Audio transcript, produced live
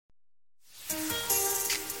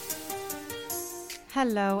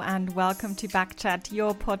Hello and welcome to Backchat,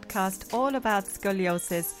 your podcast all about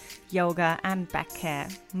scoliosis, yoga and back care.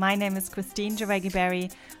 My name is Christine Jauregui-Berry.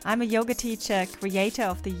 I'm a yoga teacher, creator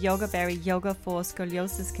of the Yogaberry Yoga for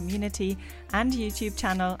Scoliosis community and YouTube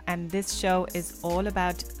channel, and this show is all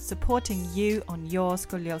about supporting you on your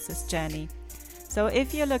scoliosis journey. So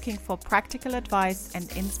if you're looking for practical advice and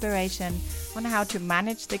inspiration on how to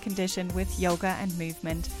manage the condition with yoga and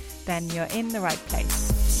movement, then you're in the right place.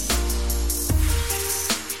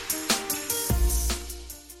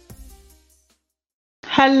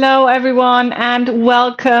 Hello everyone and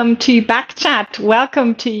welcome to Backchat.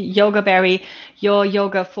 Welcome to Yogaberry, your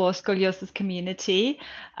yoga for scoliosis community.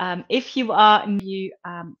 If you are new,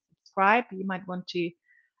 subscribe. You might want to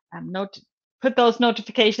put those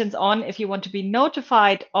notifications on if you want to be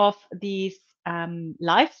notified of these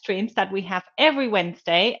live streams that we have every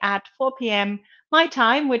Wednesday at 4 p.m. my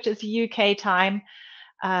time, which is UK time.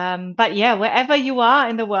 But yeah, wherever you are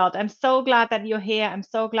in the world, I'm so glad that you're here. I'm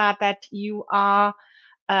so glad that you are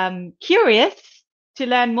curious to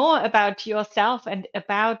learn more about yourself and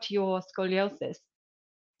about your scoliosis.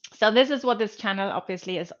 So this is what this channel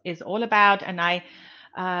obviously is all about, and I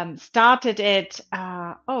started it.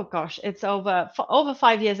 It's over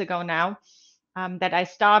 5 years ago now that I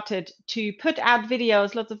started to put out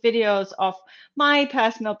videos, lots of videos of my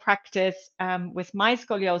personal practice with my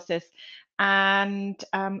scoliosis. And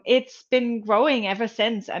it's been growing ever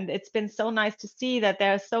since. And it's been so nice to see that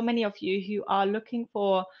there are so many of you who are looking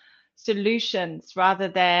for solutions rather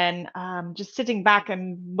than just sitting back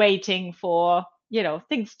and waiting for,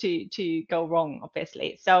 things to go wrong,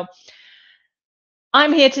 obviously. So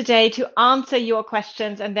I'm here today to answer your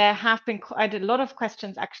questions, and there have been quite a lot of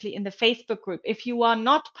questions actually in the Facebook group. If you are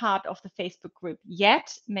not part of the Facebook group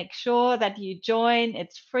yet, make sure that you join.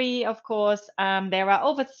 It's free, of course. There are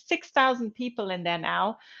over 6,000 people in there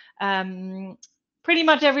now. Pretty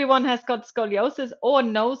much everyone has got scoliosis or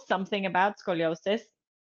knows something about scoliosis.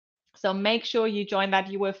 So make sure you join that.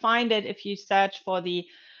 You will find it if you search for the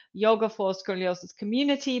Yoga for Scoliosis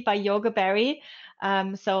community by Yogaberry.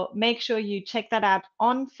 So make sure you check that out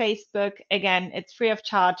on Facebook. Again, it's free of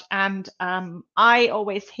charge. And I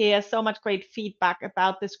always hear so much great feedback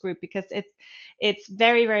about this group because it's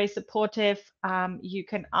very, very supportive. You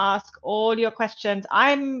can ask all your questions.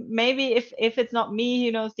 Maybe if it's not me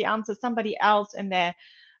who knows the answer, somebody else in there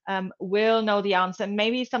will know the answer. And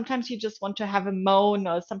maybe sometimes you just want to have a moan,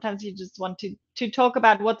 or sometimes you just want to talk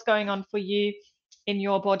about what's going on for you in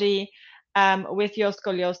your body with your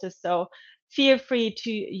scoliosis. So feel free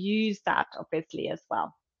to use that obviously as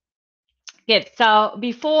well. Good. So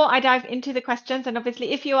before I dive into the questions, and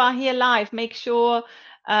obviously if you are here live, make sure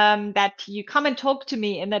that you come and talk to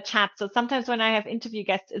me in the chat. So sometimes when I have interview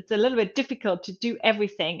guests, it's a little bit difficult to do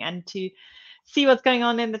everything and to see what's going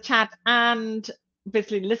on in the chat and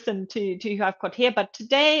obviously listen to who I've got here. But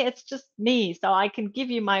today it's just me, so I can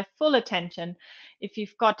give you my full attention. If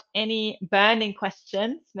you've got any burning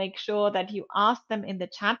questions, make sure that you ask them in the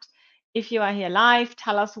chat. If you are here live,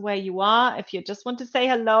 tell us where you are. If you just want to say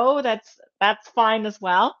hello, that's fine as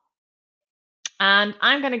well. And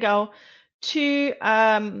I'm going to go to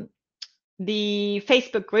the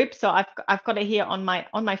Facebook group. So I've got it here on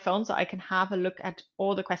my phone, so I can have a look at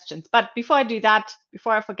all the questions. But before I do that,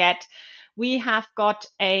 before I forget, we have got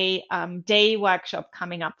a day workshop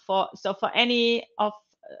coming up for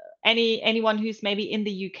anyone who's maybe in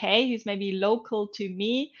the UK, who's maybe local to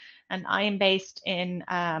me, and I am based in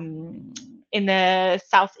the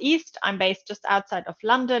southeast. I'm based just outside of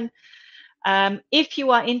London. If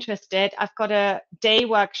you are interested, I've got a day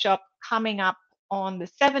workshop coming up on the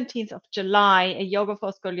 17th of July, a Yoga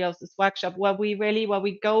for Scoliosis workshop where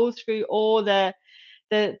we go through all the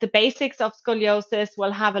basics of scoliosis.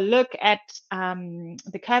 We'll have a look at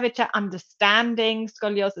the curvature, understanding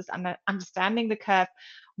scoliosis, understanding the curve.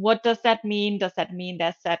 What does that mean? Does that mean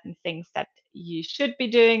there's certain things that you should be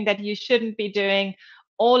doing, that you shouldn't be doing?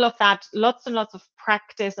 All of that, lots and lots of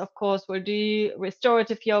practice. Of course, we'll do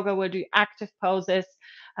restorative yoga, we'll do active poses,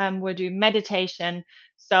 we'll do meditation.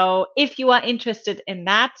 So if you are interested in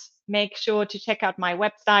that, make sure to check out my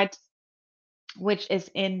website, which is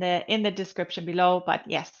in the description below. But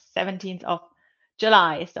yes, 17th of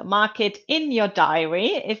July. So mark it in your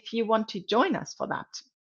diary if you want to join us for that.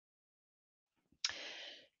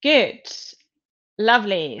 Good.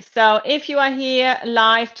 Lovely. So if you are here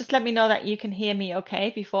live, just let me know that you can hear me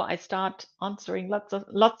okay before I start answering lots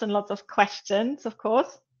and lots of questions, of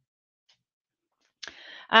course.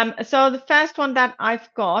 So the first one that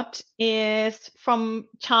I've got is from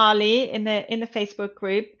Charlie in the Facebook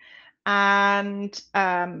group, and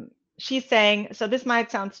she's saying, so this might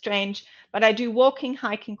sound strange, but I do walking,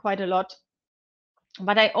 hiking quite a lot.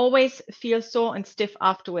 but I always feel sore and stiff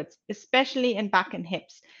afterwards, especially in back and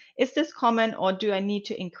hips. Is this common, or do I need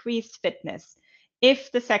to increase fitness?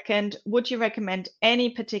 If the second, would you recommend any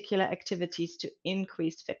particular activities to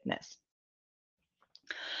increase fitness?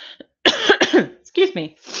 Excuse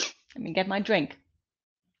me. Let me get my drink.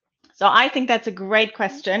 So I think that's a great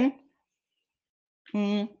question,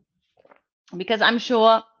 because I'm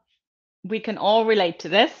sure we can all relate to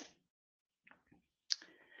this.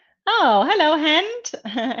 Oh, hello, Hend.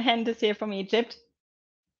 Hend is here from Egypt.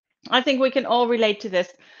 I think we can all relate to this.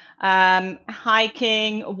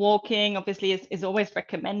 Hiking, walking, obviously, is always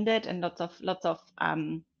recommended, and lots of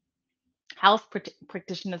health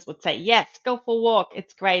practitioners would say, yes, go for a walk.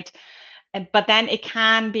 It's great. But then it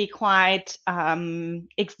can be quite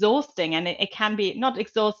exhausting, and it can be not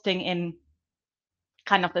exhausting in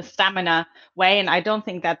kind of the stamina way. And I don't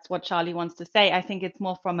think that's what Charlie wants to say. I think it's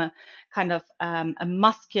more from a kind of a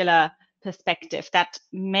muscular perspective that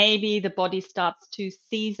maybe the body starts to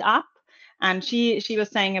seize up. And she was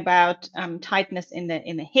saying about tightness in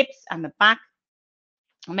the hips and the back.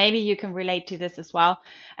 Maybe you can relate to this as well.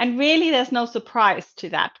 And really, there's no surprise to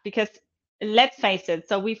that, because let's face it.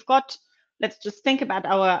 So let's just think about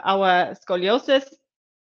our scoliosis.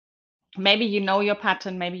 Maybe you know your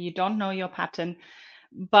pattern, maybe you don't know your pattern,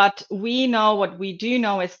 but we know what we do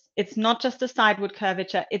know is it's not just a sideward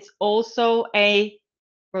curvature, it's also a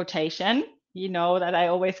rotation. You know that I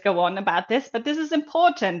always go on about this, but this is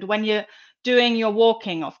important when you're doing your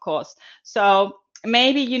walking, of course. So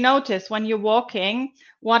maybe you notice when you're walking,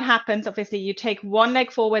 what happens, obviously, you take one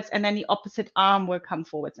leg forwards and then the opposite arm will come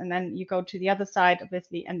forwards. And then you go to the other side,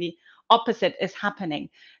 obviously, and the opposite is happening.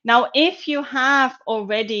 Now, if you have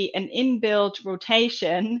already an inbuilt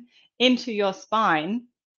rotation into your spine,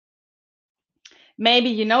 maybe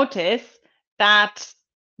you notice that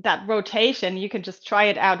that rotation, you can just try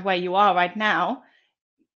it out where you are right now.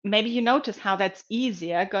 Maybe you notice how that's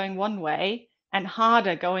easier going one way and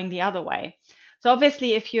harder going the other way. So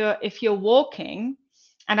obviously, if you're walking,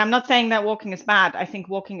 and I'm not saying that walking is bad, I think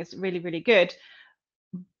walking is really, really good.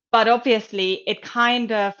 But obviously, it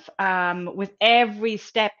kind of, with every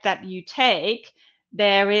step that you take,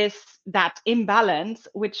 there is that imbalance,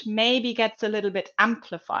 which maybe gets a little bit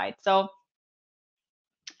amplified. So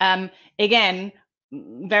again,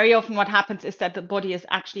 very often what happens is that the body is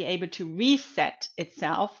actually able to reset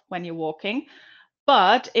itself when you're walking.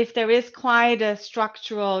 But if there is quite a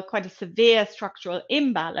severe structural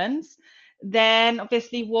imbalance, then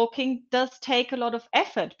obviously walking does take a lot of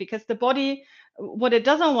effort, because the body, what it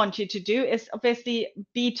doesn't want you to do is obviously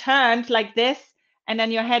be turned like this, and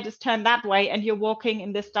then your head is turned that way and you're walking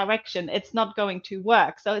in this direction. It's not going to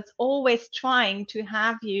work. So it's always trying to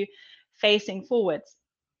have you facing forwards.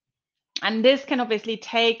 And this can obviously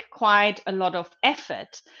take quite a lot of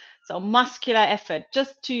effort. So muscular effort,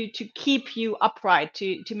 just to keep you upright,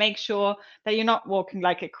 to make sure that you're not walking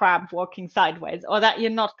like a crab walking sideways, or that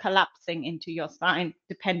you're not collapsing into your spine,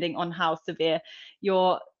 depending on how severe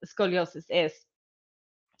your scoliosis is.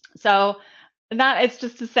 So that is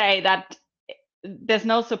just to say that there's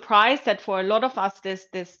no surprise that for a lot of us,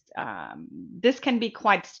 this can be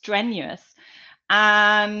quite strenuous.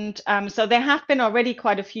 And so there have been already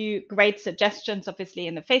quite a few great suggestions, obviously,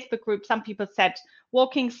 in the Facebook group. Some people said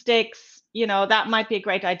walking sticks, that might be a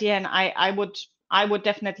great idea. And I would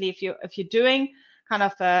definitely, if you're doing kind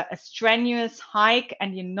of a strenuous hike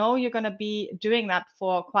and you're going to be doing that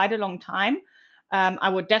for quite a long time, I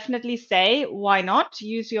would definitely say, why not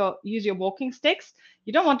use your walking sticks?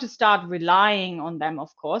 You don't want to start relying on them,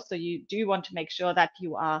 of course. So you do want to make sure that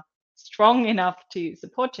you are strong enough to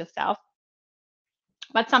support yourself.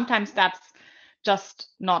 But sometimes that's just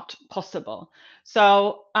not possible.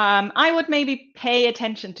 So I would maybe pay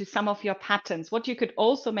attention to some of your patterns. What you could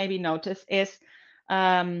also maybe notice is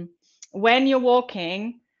when you're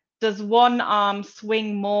walking, does one arm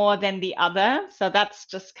swing more than the other? So that's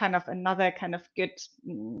just kind of another kind of good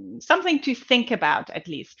something to think about, at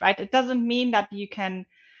least, right? It doesn't mean that you can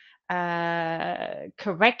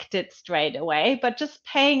correct it straight away, but just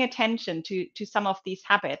paying attention to some of these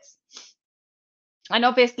habits. And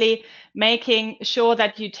obviously making sure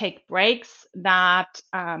that you take breaks, that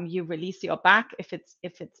you release your back if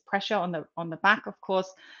it's pressure on the back, of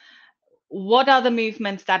course. What are the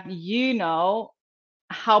movements that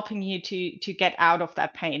helping you to get out of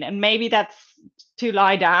that pain? And maybe that's to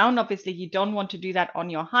lie down. Obviously, you don't want to do that on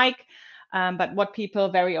your hike. But what people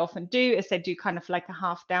very often do is they do kind of like a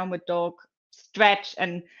half downward dog, stretch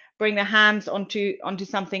and bring the hands onto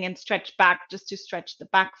something and stretch back, just to stretch the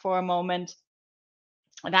back for a moment.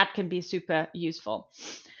 That can be super useful.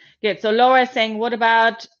 Good. So Laura is saying, what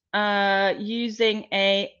about using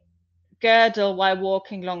a girdle while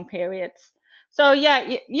walking long periods. So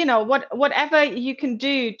yeah, you know, whatever you can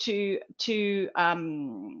do to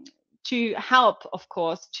help, of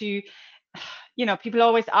course, to, you know, people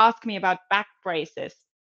always ask me about back braces.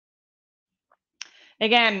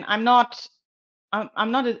 Again, I'm not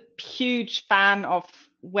a huge fan of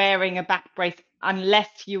wearing a back brace unless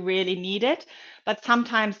you really need it, but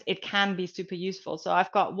sometimes it can be super useful. So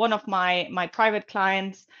I've got one of my private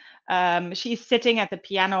clients. She's sitting at the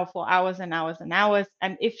piano for hours and hours and hours,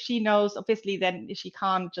 and if she knows, obviously, then she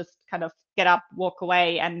can't just kind of get up, walk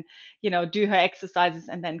away, and, you know, do her exercises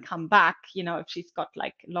and then come back. You know, if she's got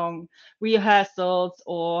like long rehearsals,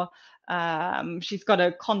 or she's got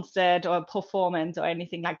a concert or a performance or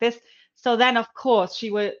anything like this. So then, of course,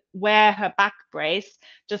 she will wear her back brace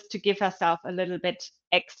just to give herself a little bit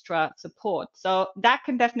extra support. So that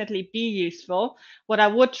can definitely be useful. What I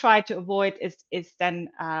would try to avoid is then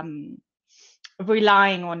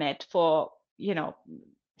relying on it for, you know,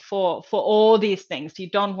 for all these things. You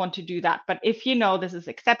don't want to do that. But if you know this is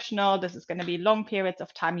exceptional, this is going to be long periods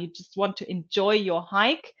of time, you just want to enjoy your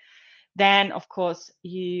hike, then of course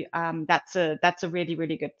you that's a really,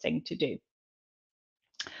 really good thing to do.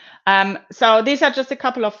 So these are just a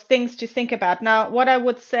couple of things to think about. Now, what I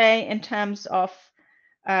would say in terms of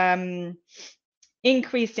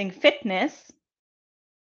increasing fitness,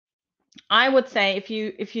 I would say if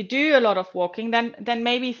you do a lot of walking, then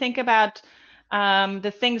maybe think about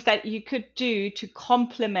the things that you could do to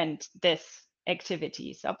complement this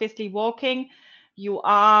activity. So obviously, walking, you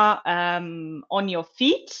are on your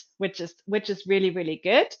feet, which is really, really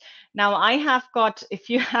good. Now, I have got, if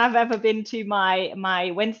you have ever been to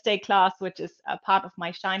my Wednesday class, which is a part of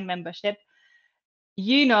my Shine membership,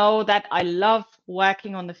 you know that I love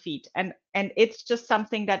working on the feet, and it's just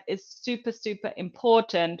something that is super, super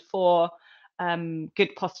important for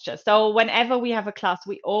good posture. So whenever we have a class,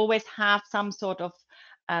 we always have some sort of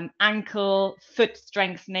ankle foot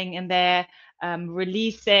strengthening in there,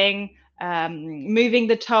 releasing, moving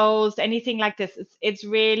the toes, anything like this. It's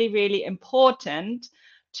really, really important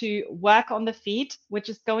to work on the feet, which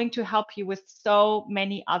is going to help you with so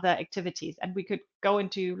many other activities. And we could go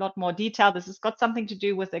into a lot more detail. This has got something to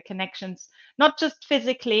do with the connections, not just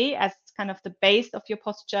physically as kind of the base of your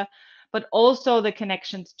posture, but also the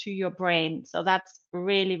connections to your brain. So that's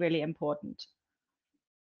really, really important.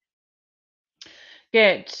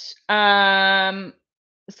 Good.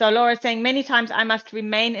 So Laura's saying, many times I must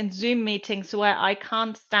remain in Zoom meetings where I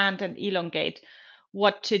can't stand and elongate.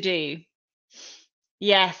 What to do?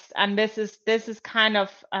 Yes, and this is kind of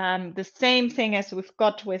the same thing as we've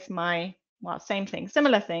got with my, well, same thing,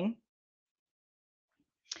 similar thing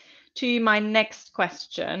to my next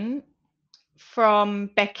question from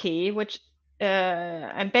Becky, which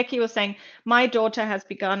and Becky was saying, my daughter has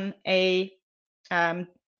begun a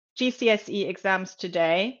GCSE exams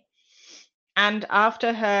today, and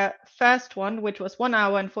after her first one, which was 1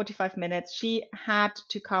 hour and 45 minutes, she had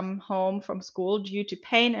to come home from school due to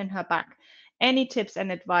pain in her back. Any tips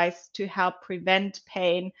and advice to help prevent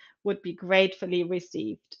pain would be gratefully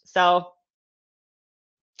received. So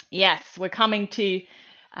yes, we're coming to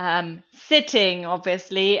sitting,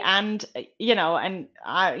 obviously, and you know,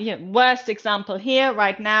 worst example here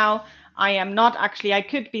right now, I am not actually, I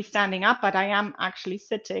could be standing up, but I am actually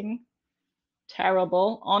sitting,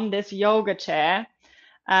 terrible, on this yoga chair,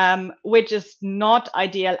 which is not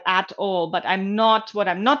ideal at all. But what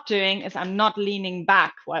I'm not doing is I'm not leaning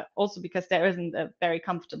back, well, also because there isn't a very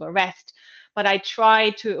comfortable rest, but I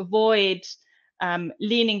try to avoid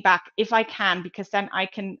leaning back if I can, because then I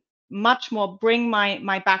can much more bring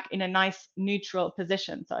my back in a nice neutral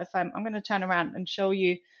position. So if I'm going to turn around and show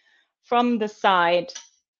you from the side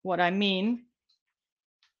what I mean.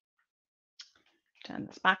 Turn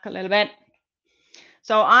this back a little bit.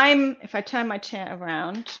 So if I turn my chair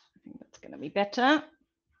around, I think that's going to be better.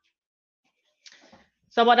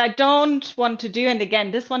 So what I don't want to do, and again,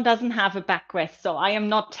 this one doesn't have a backrest, so I am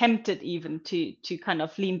not tempted even to kind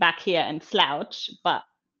of lean back here and slouch, but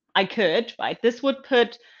I could, right? This would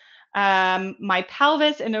put my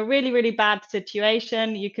pelvis in a really, really bad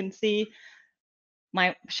situation. You can see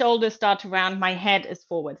my shoulders start around, my head is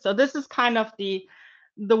forward. So this is kind of the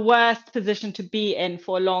worst position to be in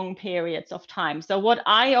for long periods of time. So what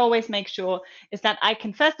I always make sure is that I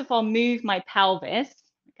can, first of all, move my pelvis.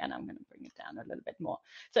 Again, I'm going to bring it down a little bit more.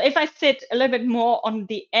 So if I sit a little bit more on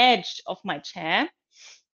the edge of my chair,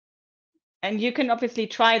 and you can obviously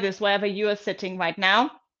try this wherever you are sitting right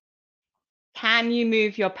now, can you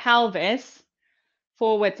move your pelvis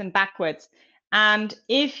forwards and backwards? And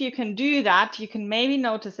if you can do that, you can maybe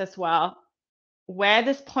notice as well where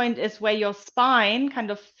this point is where your spine kind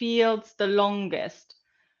of feels the longest.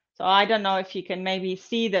 So I don't know if you can maybe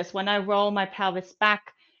see this. When I roll my pelvis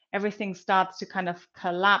back, everything starts to kind of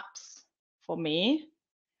collapse for me.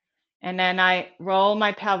 And then I roll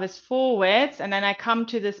my pelvis forwards, and then I come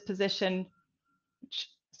to this position, which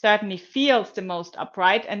certainly feels the most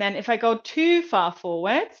upright. And then if I go too far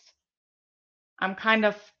forwards, I'm kind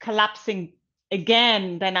of collapsing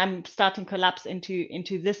again. Then I'm starting to collapse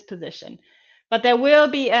into this position. But there will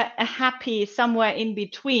be a happy somewhere in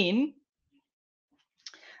between,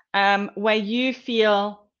 where you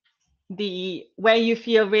feel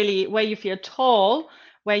tall,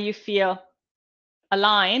 where you feel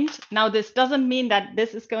aligned. Now, this doesn't mean that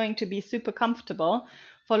this is going to be super comfortable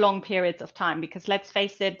for long periods of time, because let's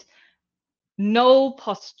face it, no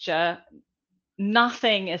posture,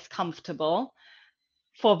 nothing is comfortable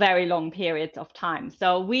for very long periods of time.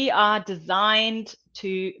 So we are designed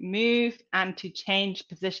to move and to change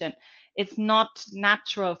position. It's not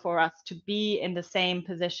natural for us to be in the same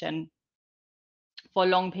position for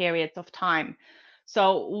long periods of time.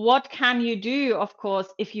 So what can you do, of course,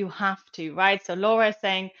 if you have to, right? So Laura is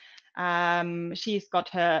saying she's got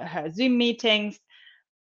her Zoom meetings.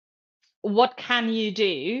 What can you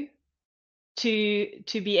do to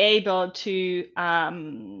be able to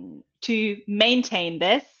maintain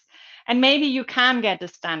this? And maybe you can get a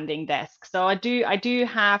standing desk. So I do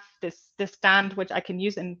have this stand which I can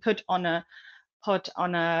use and put on a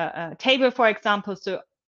table, for example. So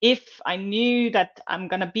if I knew that I'm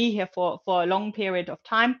going to be here for a long period of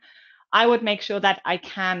time, I would make sure that I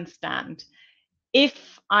can stand.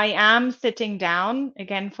 If I am sitting down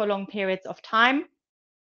again for long periods of time,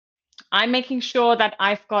 I'm making sure that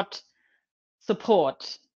I've got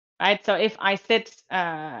support, right? So if I sit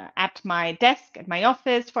at my desk at my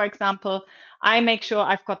office, for example, I make sure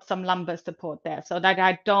I've got some lumbar support there so that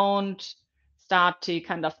I don't start to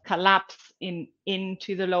kind of collapse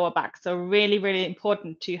into the lower back. So really, really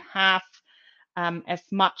important to have as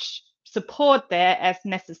much support there as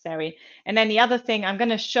necessary. And then the other thing I'm going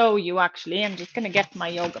to show you, actually, I'm just going to get my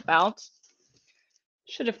yoga belt.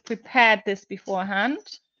 Should have prepared this beforehand.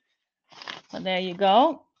 So there you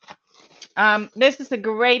go. This is a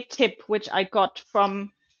great tip which I got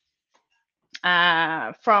from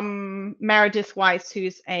Meredith Weiss,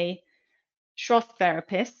 who's a Schroth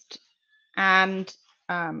therapist, and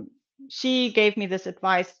she gave me this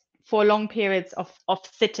advice for long periods of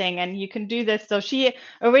sitting, and you can do this. So she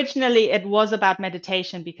originally, it was about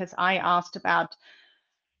meditation, because I asked about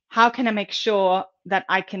how can I make sure that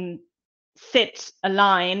I can sit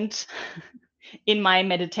aligned in my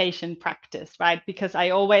meditation practice, right? Because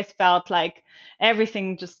I always felt like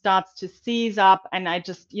everything just starts to seize up, and I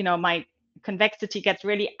just, my convexity gets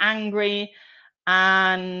really angry,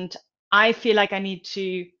 and I feel like I need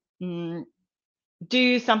to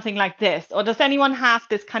do something like this. Or does anyone have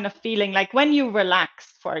this kind of feeling, like when you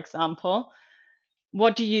relax, for example,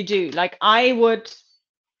 what do you do? Like I would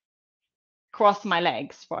cross my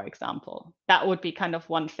legs, for example. That would be kind of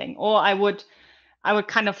one thing. Or I would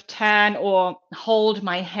kind of turn or hold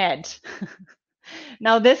my head.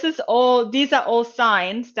 Now, these are all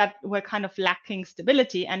signs that we're kind of lacking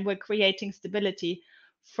stability, and we're creating stability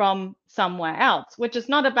from somewhere else, which is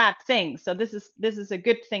not a bad thing. So this is a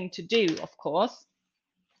good thing to do, of course.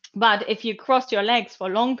 But if you cross your legs for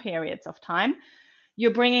long periods of time,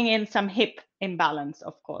 you're bringing in some hip imbalance,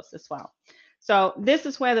 of course, as well. So this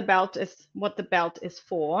is where what the belt is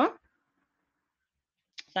for.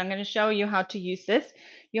 So I'm going to show you how to use this.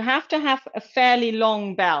 You have to have a fairly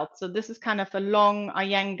long belt. So this is kind of a long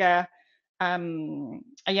Iyengar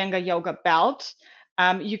yoga belt.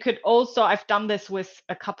 You could also, I've done this with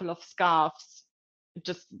a couple of scarves,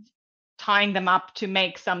 just tying them up to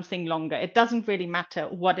make something longer. It doesn't really matter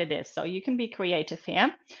what it is. So you can be creative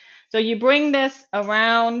here. So you bring this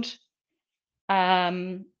around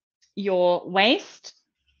your waist.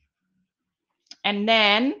 And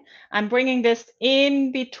then I'm bringing this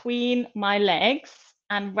in between my legs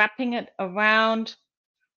and wrapping it around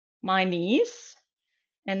my knees.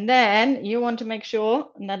 And then you want to make sure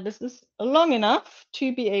that this is long enough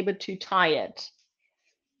to be able to tie it.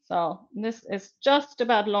 So this is just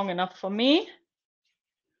about long enough for me.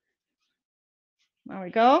 There we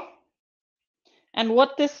go. And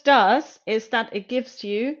what this does is that it gives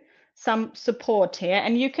you some support here,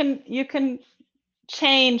 and you can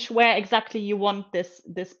change where exactly you want this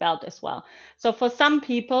belt as well. So for some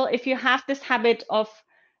people, if you have this habit of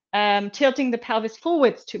tilting the pelvis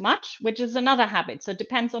forwards too much, which is another habit, so it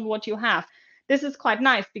depends on what you have, this is quite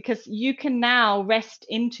nice because you can now rest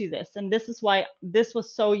into this. And this is why this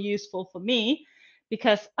was so useful for me,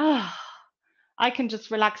 because I can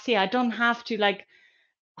just relax here. I don't have to like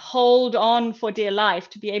hold on for dear life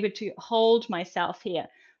to be able to hold myself here.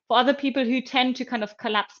 For other people who tend to kind of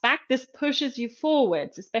collapse back, this pushes you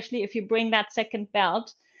forwards, especially if you bring that second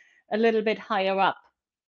belt a little bit higher up.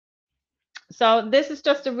 So this is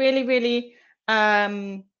just a really, really,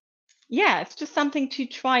 yeah, it's just something to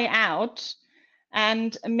try out.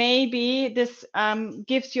 And maybe this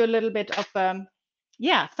gives you a little bit of,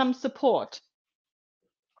 yeah, some support.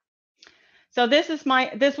 So this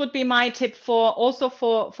would be my tip also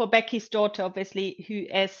for Becky's daughter, obviously, who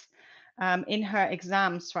is in her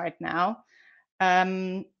exams right now.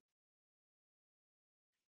 I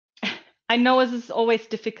know this is always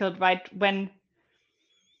difficult, right? When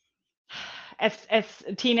as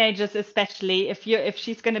teenagers, especially if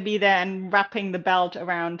she's going to be there and wrapping the belt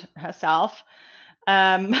around herself.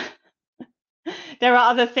 There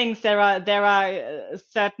are other things. There are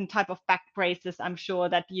certain type of back braces, I'm sure,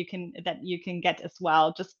 that you can get as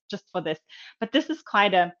well, just for this. But this is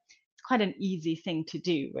quite an easy thing to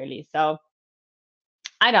do, really. So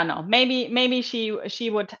I don't know. Maybe she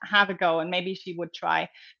would have a go, and maybe she would try,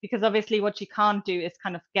 because obviously what she can't do is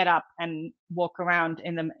kind of get up and walk around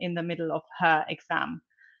in the middle of her exam.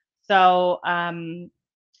 So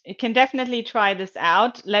you can definitely try this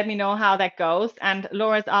out. Let me know how that goes. And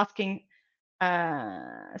Laura's asking,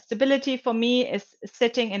 stability for me is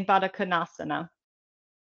sitting in Baddha Konasana.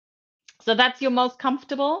 So that's your most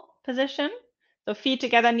comfortable position. So feet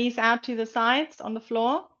together, knees out to the sides on the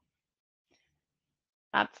floor.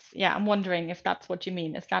 Yeah, I'm wondering if that's what you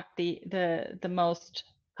mean. Is that the most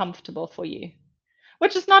comfortable for you?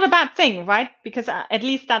 Which is not a bad thing, right? Because at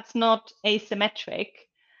least that's not asymmetric.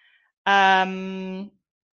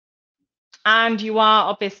 And you are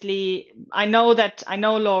obviously, I know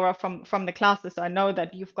Laura from the classes, so I know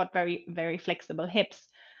that you've got very, very flexible hips.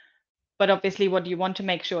 But obviously what you want to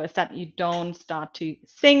make sure is that you don't start to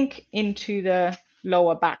sink into the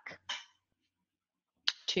lower back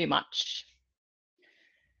too much.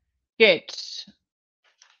 Good.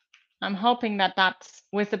 I'm hoping that that's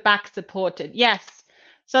with the back supported. Yes.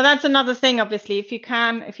 So that's another thing, obviously, if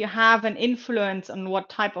you have an influence on what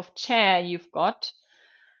type of chair you've got,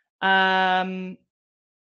 backrest,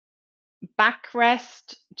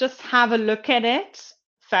 just have a look at it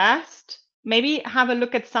first. Maybe have a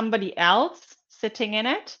look at somebody else sitting in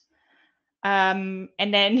it. And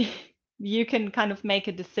then you can kind of make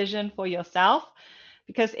a decision for yourself.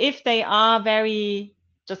 Because if they are very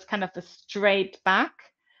just kind of a straight back,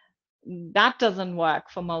 that doesn't work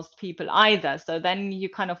for most people either. So then you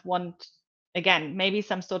kind of want, again, maybe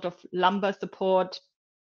some sort of lumbar support.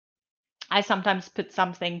 I sometimes put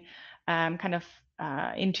something kind of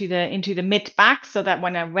into the mid back, so that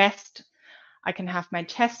when I rest, I can have my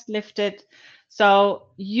chest lifted. So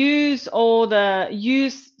use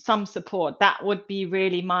some support. That would be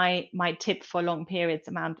really my tip for long periods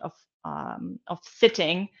amount of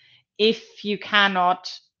sitting, if you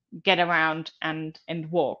cannot get around and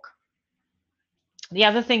walk. The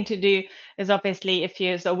other thing to do is obviously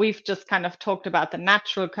so we've just kind of talked about the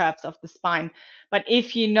natural curves of the spine, but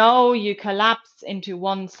if you know you collapse into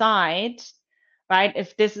one side, right?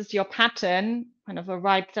 If this is your pattern, kind of a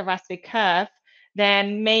right thoracic curve,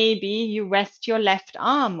 then maybe you rest your left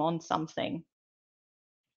arm on something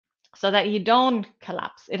so that you don't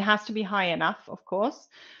collapse. It has to be high enough, of course.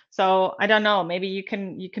 So I don't know, maybe you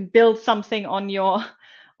can build something on your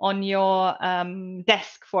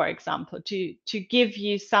desk, for example, to give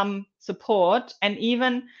you some support, and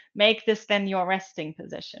even make this then your resting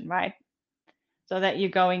position, right? So that you're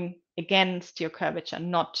going against your curvature,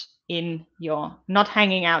 not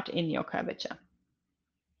hanging out in your curvature.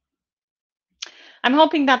 I'm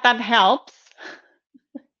hoping that helps.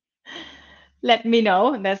 Let me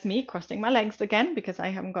know. There's me crossing my legs again because I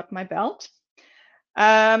haven't got my belt.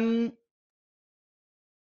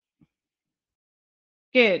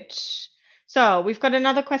 Good. So we've got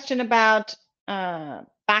another question about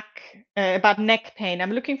about neck pain.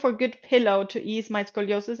 I'm looking for a good pillow to ease my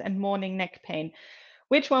scoliosis and morning neck pain.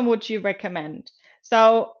 Which one would you recommend?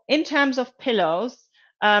 So in terms of pillows,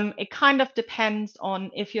 it kind of depends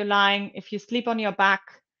on if you sleep on your back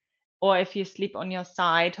or if you sleep on your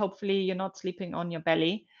side. Hopefully you're not sleeping on your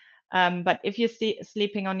belly. But if you're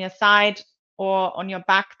sleeping on your side or on your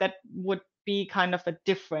back, that would be kind of a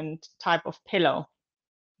different type of pillow.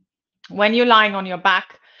 When you're lying on your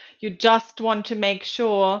back, you just want to make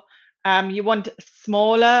sure you want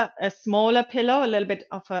a smaller pillow, a little bit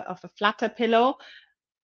of a flatter pillow,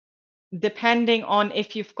 depending on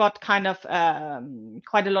if you've got kind of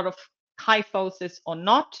quite a lot of kyphosis or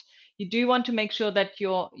not. You do want to make sure that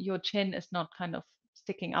your chin is not kind of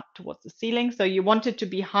sticking up towards the ceiling. So you want it to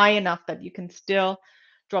be high enough that you can still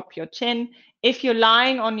drop your chin. If you're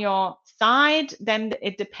lying on your side, then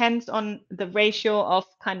it depends on the ratio of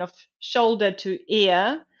kind of shoulder to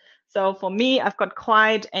ear. So for me, I've got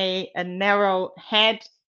quite a narrow head.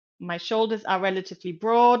 My shoulders are relatively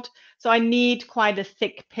broad, so I need quite a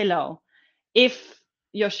thick pillow. If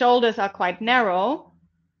your shoulders are quite narrow,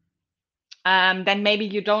 then maybe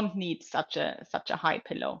you don't need such a high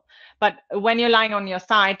pillow. But when you're lying on your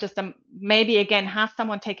side, just maybe again have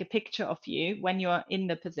someone take a picture of you when you're in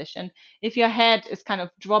the position. If your head is kind of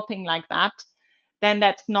dropping like that, then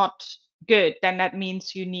that's not good. Then that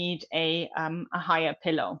means you need a higher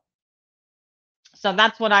pillow. So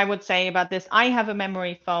that's what I would say about this. I have a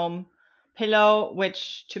memory foam pillow,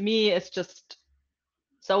 which to me is just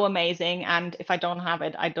so amazing. And if I don't have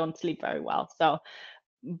it, I don't sleep very well. So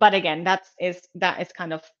but again, that is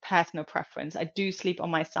kind of personal preference. I do sleep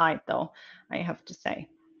on my side though, I have to say.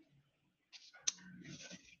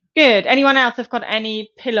 Good. Anyone else have got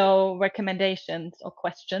any pillow recommendations or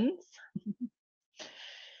questions?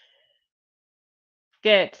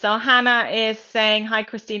 Good. So Hannah is saying, hi,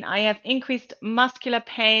 Christine. I have increased muscular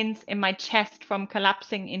pains in my chest from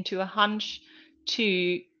collapsing into a hunch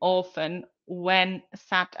too often when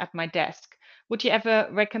sat at my desk. Would you ever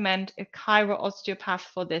recommend a chiro osteopath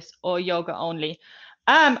for this or yoga only?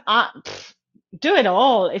 Do it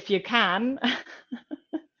all if you can.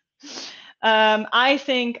 I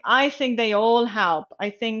think they all help. I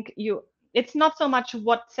think it's not so much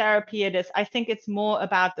what therapy it is. I think it's more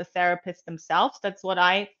about the therapists themselves. That's what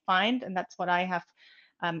I find, and that's what I have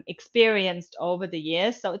experienced over the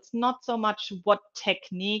years. So it's not so much what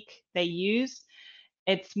technique they use.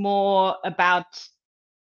 It's more about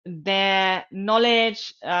their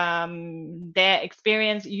knowledge, their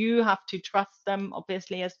experience. You have to trust them,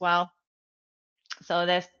 obviously, as well. So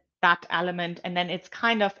there's that element, and then it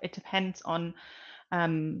depends on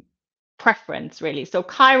preference, really. So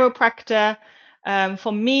chiropractor,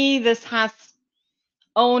 for me, this has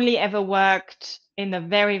only ever worked in a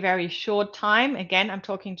very, very short time. Again, I'm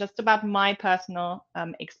talking just about my personal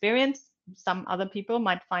experience. Some other people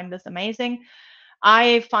might find this amazing.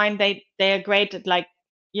 I find they're great at, like,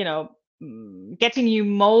 getting you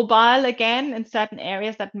mobile again in certain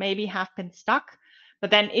areas that maybe have been stuck. But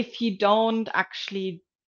then if you don't actually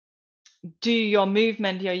do your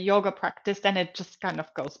movement, your yoga practice, then it just kind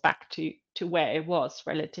of goes back to where it was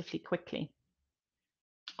relatively quickly.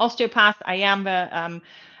 Osteopath, I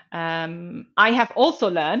have also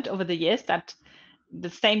learned over the years that the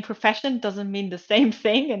same profession doesn't mean the same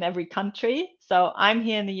thing in every country. So I'm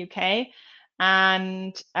here in the UK,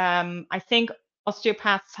 and I think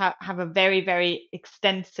osteopaths have a very, very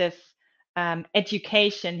extensive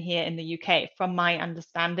education here in the UK, from my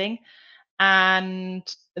understanding. And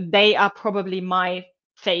they are probably my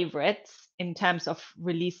favorites in terms of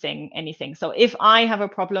releasing anything. So if I have a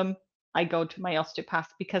problem, I go to my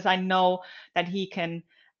osteopath, because I know that he can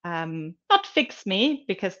not fix me,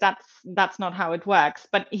 because that's not how it works,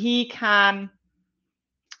 but he can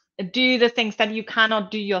do the things that you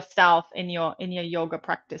cannot do yourself in your yoga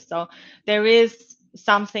practice. So there is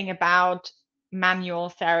something about manual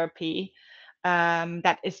therapy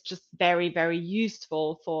that is just very, very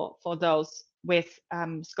useful for those with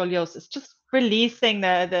scoliosis, just releasing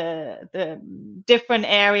the different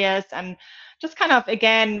areas, and just kind of,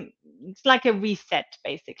 again, it's like a reset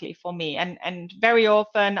basically for me. And very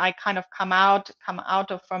often I kind of come out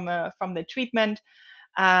of from the treatment,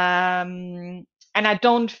 and I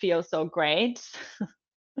don't feel so great.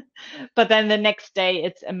 But then the next day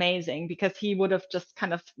it's amazing, because he would have just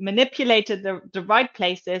kind of manipulated the right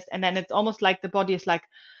places, and then it's almost like the body is like,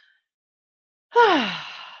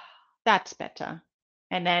 that's better.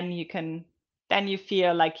 And then you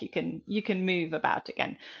feel like you can move about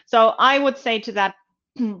again. So I would say to that,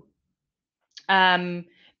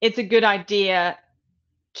 it's a good idea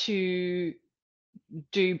to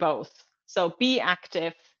do both. So be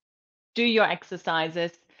active, do your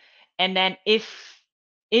exercises, and then if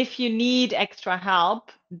you need extra help,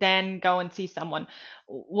 then go and see someone.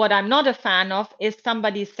 What I'm not a fan of is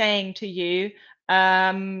somebody saying to you,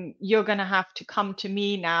 you're going to have to come to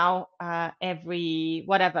me now every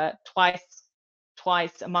whatever,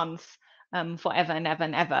 twice a month, forever and ever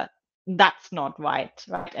and ever. That's not right.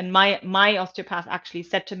 And my osteopath actually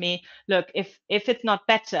said to me, look, if it's not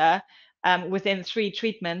better within 3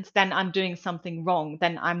 treatments, then I'm doing something wrong.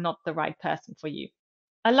 Then I'm not the right person for you.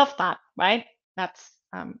 I love that, right? That's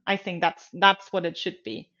I think that's what it should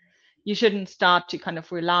be. You shouldn't start to kind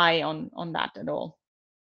of rely on that at all.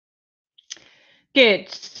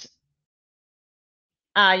 Good.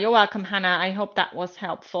 You're welcome, Hannah. I hope that was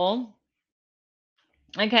helpful.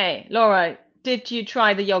 Okay, Laura, did you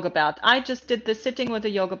try the yoga belt? I just did the sitting with the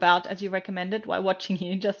yoga belt as you recommended while watching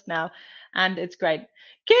you just now, and it's great.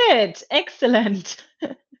 Good, excellent.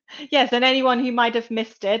 Yes, and anyone who might have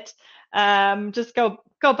missed it, just go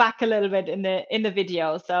back a little bit in the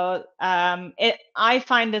video. So I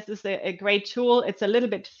find this is a great tool. It's a little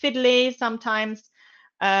bit fiddly sometimes,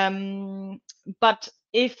 but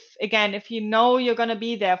if you know you're going to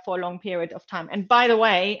be there for a long period of time, and by the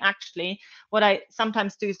way, actually, what I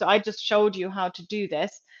sometimes do, so I just showed you how to do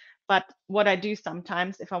this, but what I do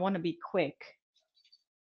sometimes, if I want to be quick,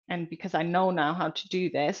 and because I know now how to do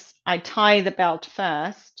this, I tie the belt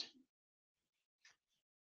first,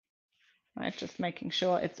 right? Just making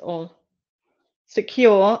sure it's all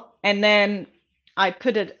secure, and then I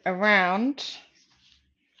put it around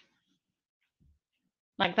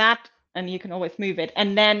like that, and you can always move it,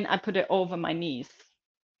 and then I put it over my knees.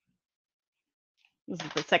 This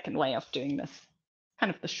is the second way of doing this,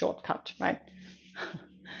 kind of the shortcut, right?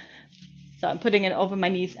 So I'm putting it over my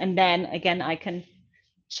knees, and then again I can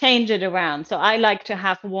change it around. So I like to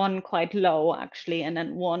have one quite low actually, and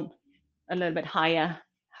then one a little bit higher,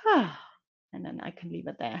 and then I can leave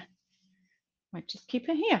it there. Might just keep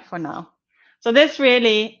it here for now. So this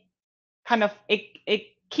really kind of it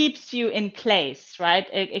keeps you in place, right?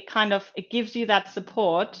 It gives you that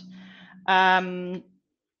support,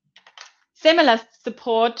 similar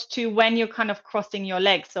support to when you're kind of crossing your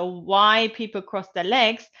legs. So why people cross their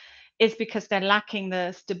legs is because they're lacking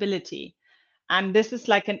the stability, and this is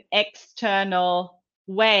like an external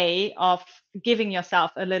way of giving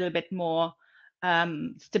yourself a little bit more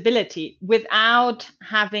stability without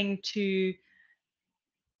having to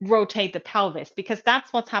rotate the pelvis, because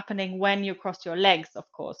that's what's happening when you cross your legs,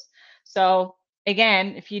 of course. So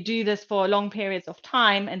again, if you do this for long periods of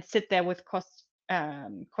time and sit there with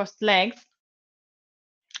crossed legs,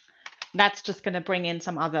 that's just going to bring in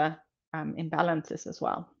some other imbalances as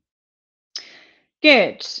well.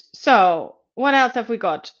 Good. So what else have we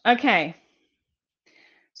got? Okay.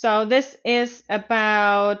 So this is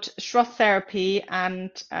about Schroth therapy and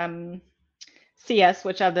CS,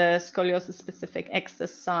 which are the scoliosis specific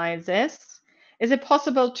exercises. Is it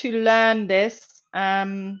possible to learn this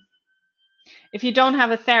if you don't have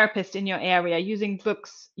a therapist in your area, using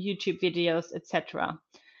books, YouTube videos, etc.?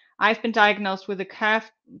 I've been diagnosed with a curve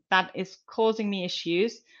that is causing me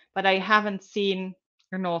issues, but I haven't seen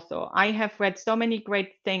an ortho. I have read so many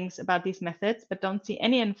great things about these methods, but don't see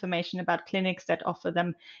any information about clinics that offer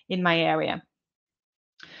them in my area.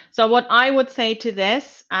 So what I would say to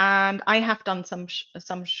this, and I have done some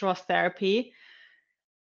Schroth therapy,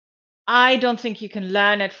 I don't think you can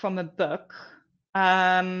learn it from a book.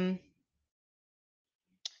 And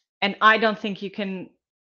I don't think you can,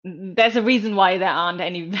 there's a reason why there aren't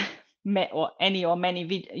any or many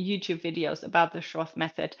YouTube videos about the Schroth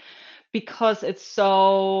method, because it's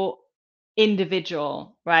so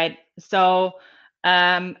individual, right? So,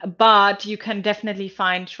 but you can definitely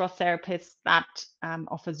find Schroth therapists that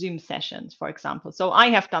offer Zoom sessions, for example. So I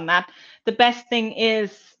have done that. The best thing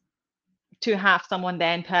is to have someone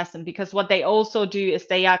there in person, because what they also do is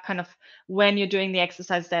they are kind of, when you're doing the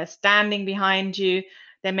exercise, they're standing behind you.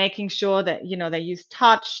 They're making sure that, you know, they use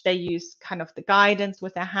touch, they use kind of the guidance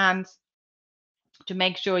with their hands to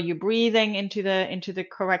make sure you're breathing into the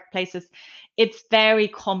correct places. It's very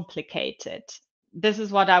complicated. This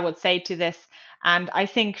is what I would say to this. And I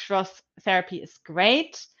think Schroth therapy is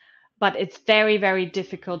great, but it's very, very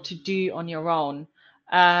difficult to do on your own.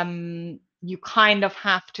 You kind of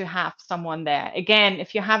have to have someone there. Again,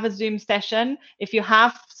 if you have a Zoom session, if you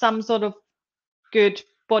have some sort of good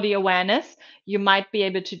body awareness, you might be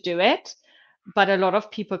able to do it, but a lot of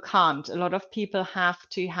people can't. A lot of people have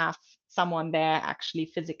to have someone there actually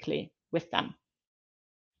physically with them.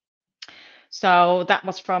 So that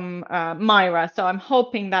was from Myra. So I'm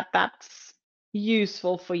hoping that that's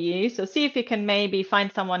useful for you. So see if you can maybe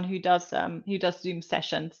find someone who does Zoom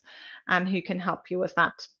sessions and who can help you with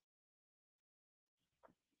that.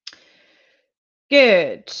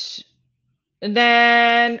 Good.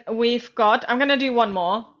 Then we've got, I'm going to do one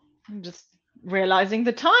more. I'm just realizing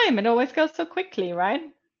the time. It always goes so quickly, right?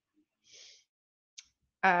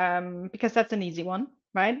 Because that's an easy one,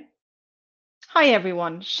 right? Hi,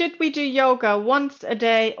 everyone. Should we do yoga once a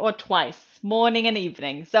day or twice, morning and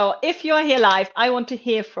evening? So if you're here live, I want to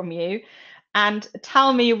hear from you and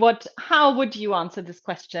tell me how would you answer this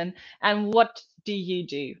question and what do you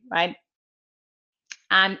do, right?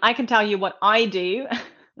 And I can tell you what I do.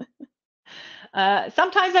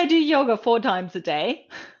 Sometimes I do yoga 4 times a day,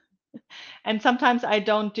 and sometimes I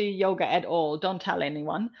don't do yoga at all. Don't tell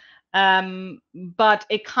anyone. But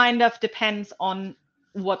it kind of depends on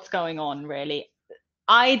what's going on, really.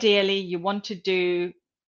 ideally you want to do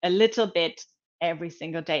a little bit every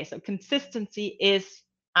single day. So consistency is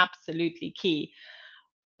absolutely key.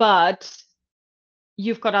 But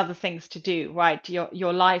you've got other things to do, right?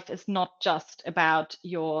 Your life is not just about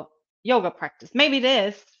your yoga practice. Maybe it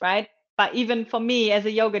is, right? But even for me as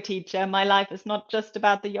a yoga teacher, my life is not just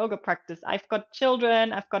about the yoga practice. I've got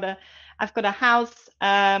children, I've got a house,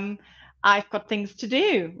 I've got things to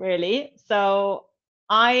do, really. So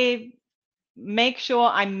I make sure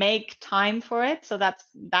I make time for it. So that's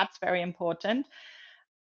very important.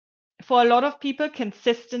 For a lot of people,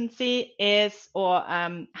 consistency is, or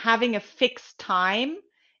having a fixed time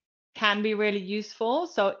can be really useful.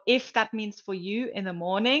 So if that means for you in the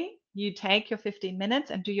morning, you take your 15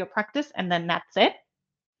 minutes and do your practice and then that's it,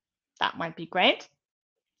 that might be great.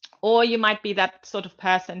 Or you might be that sort of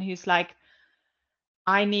person who's like,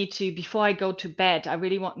 I need to, before I go to bed, I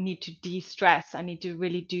really need to de-stress. I need to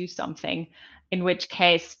really do something, in which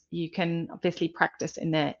case you can obviously practice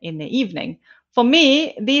in the evening. For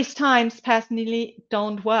me, these times personally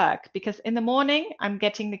don't work because in the morning I'm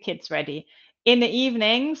getting the kids ready. In the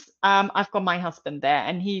evenings, I've got my husband there,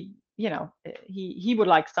 and he would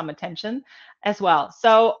like some attention as well.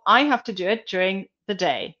 So I have to do it during the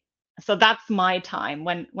day. So that's my time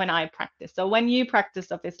when I practice. So when you practice,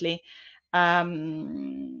 obviously,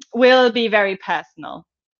 will be very personal.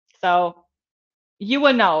 So you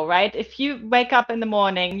will know, right? If you wake up in the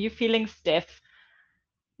morning, you're feeling stiff,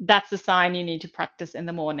 that's a sign you need to practice in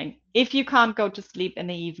the morning. If you can't go to sleep in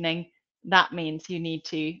the evening, that means you need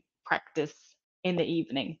to practice in the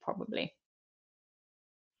evening, probably.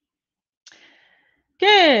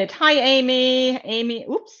 Good. Hi, Amy.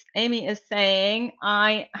 Amy is saying,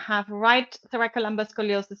 I have right thoracolumbar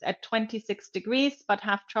scoliosis at 26 degrees, but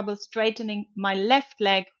have trouble straightening my left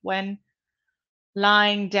leg when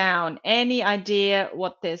lying down. Any idea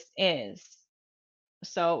what this is?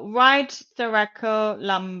 So right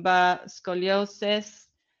thoracolumbar scoliosis,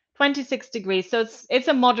 26 degrees. So it's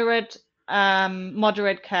a moderate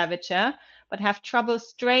curvature, but have trouble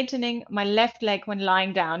straightening my left leg when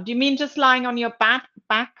lying down. Do you mean just lying on your back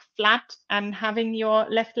flat and having your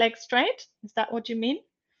left leg straight? Is that what you mean?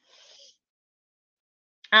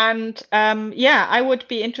 And yeah, I would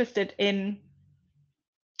be interested in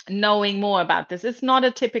knowing more about this. It's not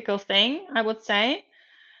a typical thing, I would say.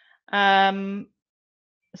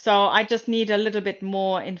 So I just need a little bit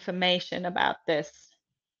more information about this,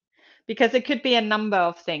 because it could be a number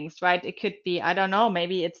of things, right? It could be, I don't know,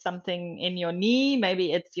 maybe it's something in your knee,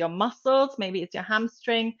 maybe it's your muscles, maybe it's your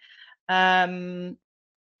hamstring. There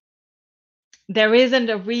isn't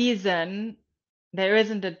a reason, there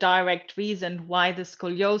isn't a direct reason why the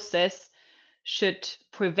scoliosis should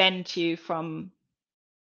prevent you from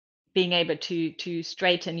being able to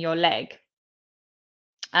straighten your leg,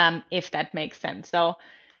 if that makes sense. So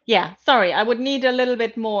yeah, sorry, I would need a little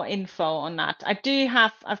bit more info on that. I've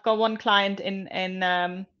got one client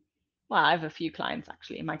well, I have a few clients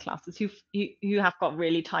actually in my classes who have got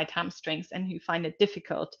really tight hamstrings and who find it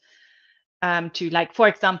difficult to, like, for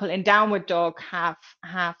example, in downward dog have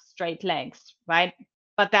straight legs, right?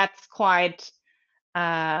 But that's quite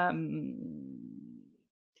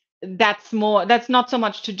that's not so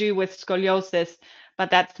much to do with scoliosis, but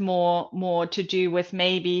that's more to do with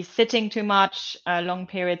maybe sitting too much, long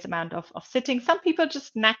periods amount of sitting. Some people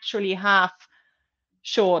just naturally have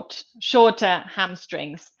shorter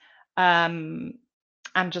hamstrings, and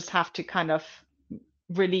just have to kind of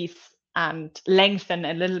release and lengthen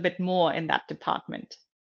a little bit more in that department.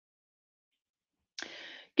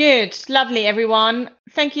 Good, lovely, everyone.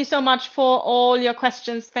 Thank you so much for all your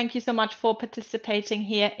questions. Thank you so much for participating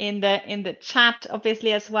here in the chat,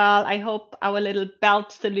 obviously, as well. I hope our little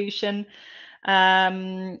belt solution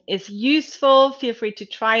is useful. Feel free to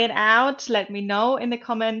try it out. Let me know in the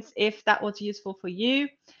comments if that was useful for you.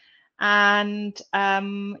 And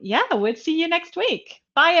yeah, we'll see you next week.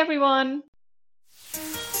 Bye, everyone.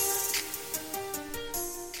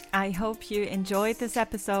 I hope you enjoyed this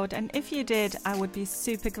episode, and if you did, I would be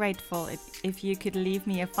super grateful if you could leave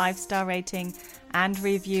me a 5-star rating and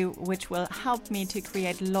review, which will help me to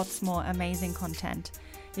create lots more amazing content.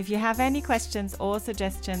 If you have any questions or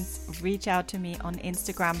suggestions, reach out to me on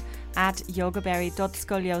Instagram at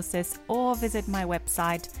yogaberry.scoliosis or visit my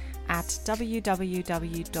website at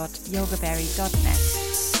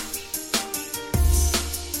www.yogaberry.net.